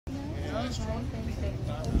nice trunk.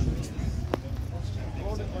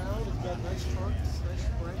 Rolled it round, it's got nice trunks, nice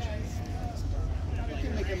branches. You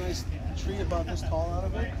can make a nice tree about this tall out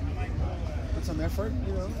of it. Put some effort,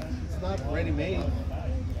 you know. It's not ready-made.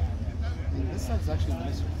 This side's actually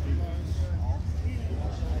nicer.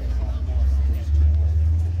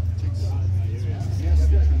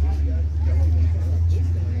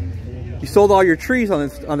 You sold all your trees on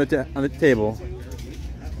the table.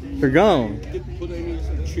 They're gone.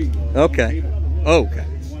 Okay. Oh, okay.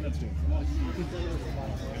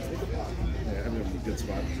 Good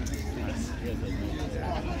spot.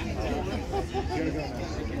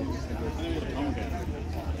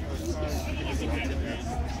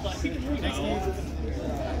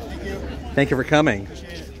 Thank you for coming.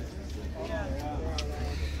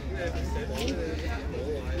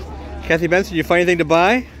 Kathy Benson, you find anything to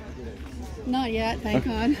buy? Not yet, thank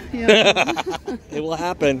God. Yeah. It will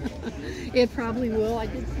happen. It probably will. I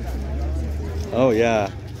did see some. Oh yeah.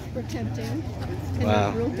 Were tempting. And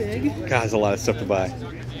Wow. real big. God, there's a lot of stuff to buy.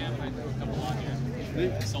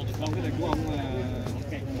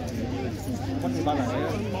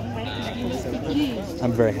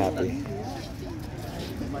 I'm very happy.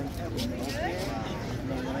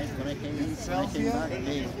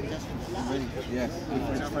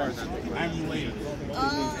 I'm late.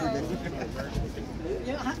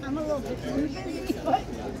 I'm a little bit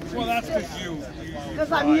Well, that's because you.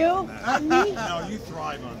 Because I'm you? I'm me? No, you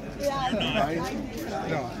thrive on this. Yeah.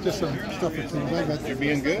 No, just some stuff that seems like that. You're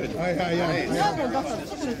being good. Yeah.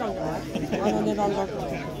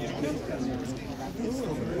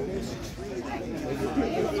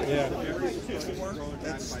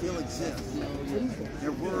 That still exists.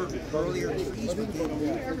 There were earlier trees, but they don't.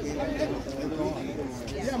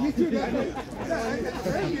 Yeah, me too.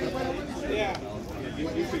 Yeah.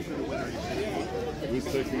 Who's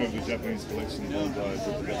taking over the Japanese collection of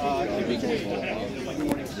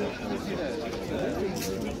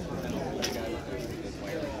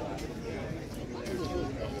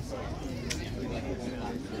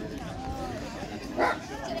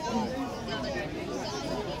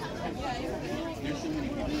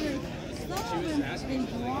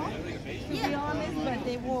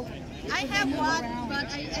I have one, but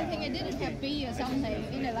I think I didn't have bee or something.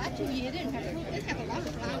 In the last 2 years, I didn't have fruit. It have a lot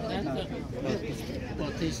of flowers.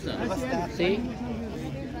 What is that? See?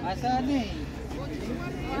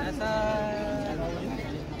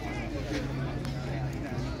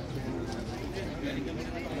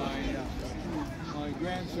 My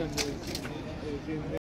grandson is in